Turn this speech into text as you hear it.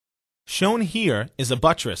Shown here is a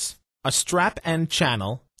buttress, a strap end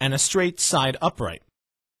channel, and a straight side upright.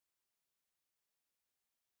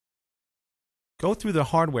 Go through the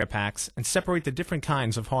hardware packs and separate the different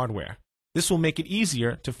kinds of hardware. This will make it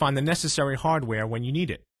easier to find the necessary hardware when you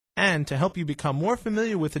need it, and to help you become more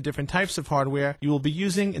familiar with the different types of hardware you will be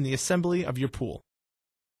using in the assembly of your pool.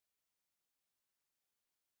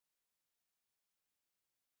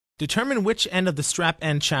 Determine which end of the strap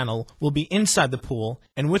end channel will be inside the pool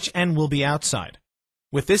and which end will be outside.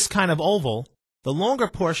 With this kind of oval, the longer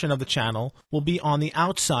portion of the channel will be on the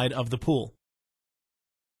outside of the pool.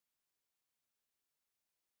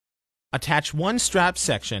 Attach one strap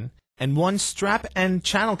section and one strap end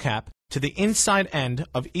channel cap to the inside end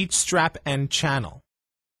of each strap end channel.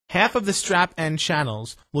 Half of the strap end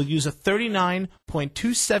channels will use a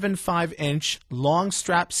 39.275-inch long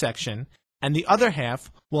strap section, and the other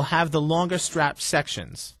half will have the longer strap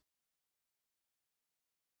sections.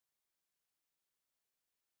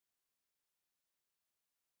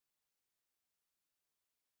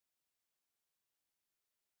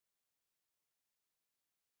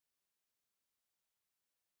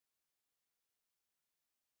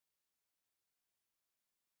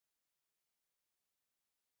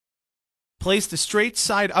 Place the straight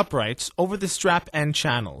side uprights over the strap end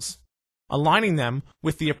channels, aligning them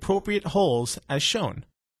with the appropriate holes as shown.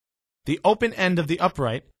 The open end of the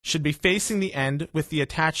upright should be facing the end with the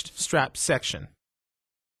attached strap section.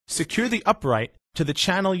 Secure the upright to the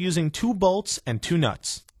channel using 2 bolts and 2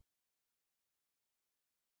 nuts.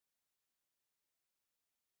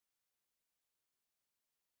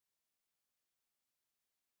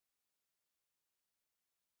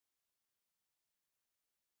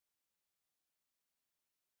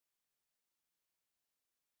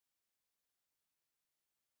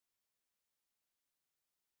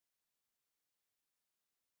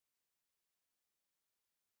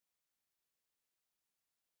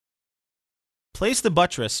 Place the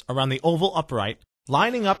buttress around the oval upright,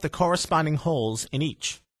 lining up the corresponding holes in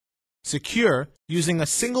each. Secure using a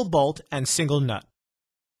single bolt and single nut.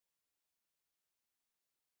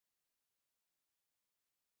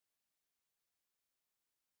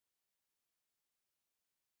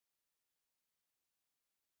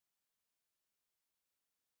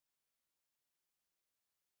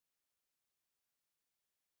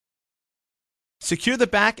 Secure the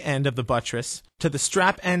back end of the buttress to the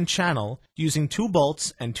strap end channel using 2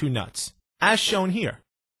 bolts and 2 nuts, as shown here.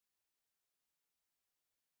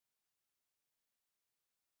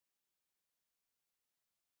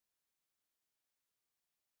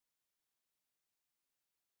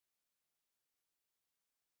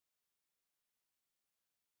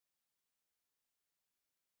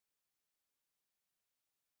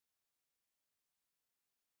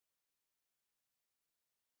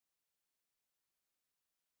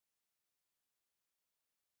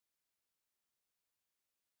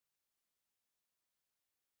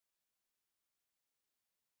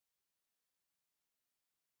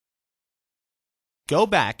 Go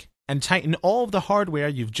back and tighten all of the hardware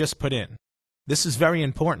you've just put in. This is very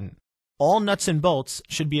important. All nuts and bolts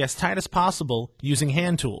should be as tight as possible using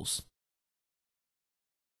hand tools.